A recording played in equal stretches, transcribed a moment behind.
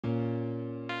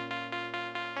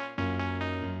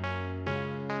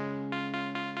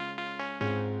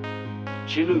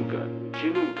Cheluga,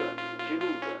 Cheluga,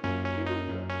 Cheluga,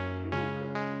 Cheluga.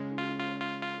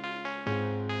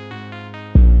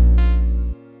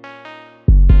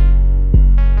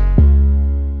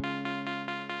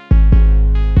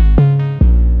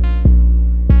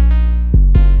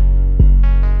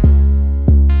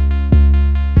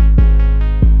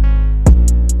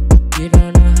 You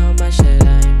don't know how much that I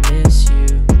miss you.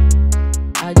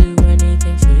 I do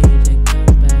anything for you to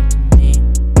come back to me.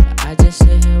 But I just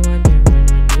sit here wondering when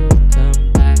you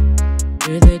come back.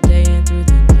 Through the day and through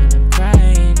the night I'm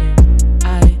crying, yeah.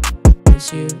 I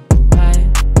miss you, oh I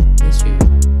miss you.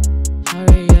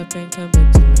 Hurry up and come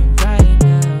back to me right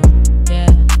now,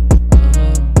 yeah.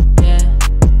 Oh, yeah,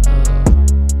 oh.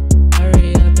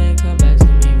 Hurry up and come back to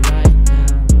me right now.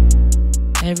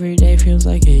 Every day feels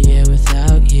like a year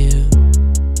without you.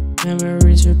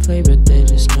 Memories replay, but they're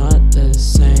just not the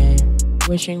same.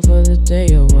 Wishing for the day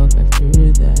you'll walk back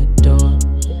through that door.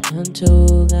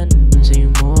 Until then, I miss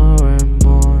you more and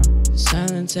more.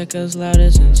 Silence echoes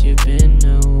louder since you've been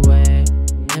away.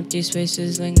 Empty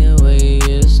spaces linger where you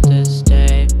used to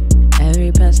stay.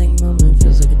 Every passing moment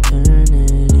feels like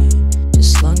eternity.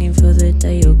 Just longing for the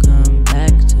day you'll come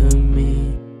back to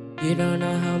me. You don't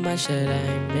know how much that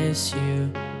I miss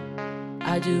you.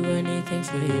 I do anything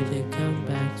for you to come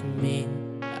back to me.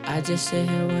 But I just sit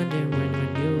here wondering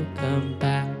when you come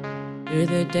back. Through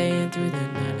the day and through the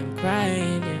night I'm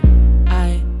crying, yeah.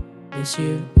 I miss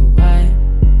you, oh I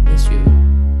miss you.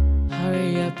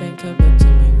 Hurry up and come back to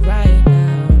me right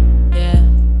now, yeah.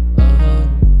 Oh,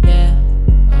 yeah,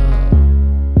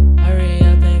 oh. Hurry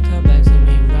up and come back to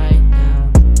me right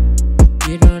now.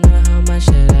 You don't know how much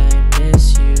that I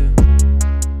miss you.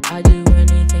 I do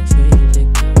anything for you to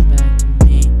come back to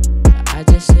me. But I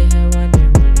just sit here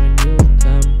wondering when you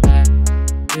come back.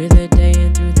 Through the day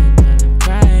and through the night I'm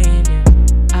crying, yeah.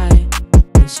 I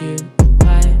miss you, oh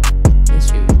I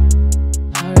miss you.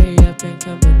 Hurry up and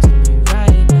come back to me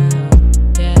right now,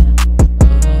 yeah.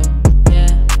 Oh,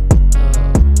 yeah, oh.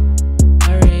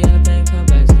 Hurry up and come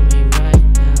back to me right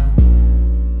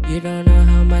now. You don't know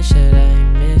how much that I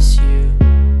miss you.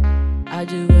 I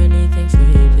do anything for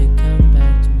you to come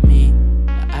back to me.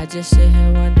 But I just sit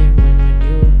here wondering when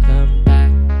you come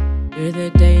back. Through the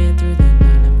day and through the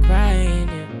night I'm crying,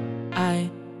 yeah. I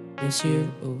miss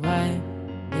you, oh I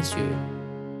miss you.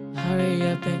 Hurry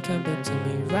up and come back to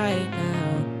me right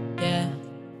now, yeah.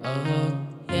 Oh,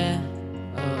 yeah,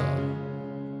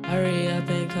 oh. Hurry up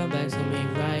and come back to me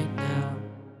right now.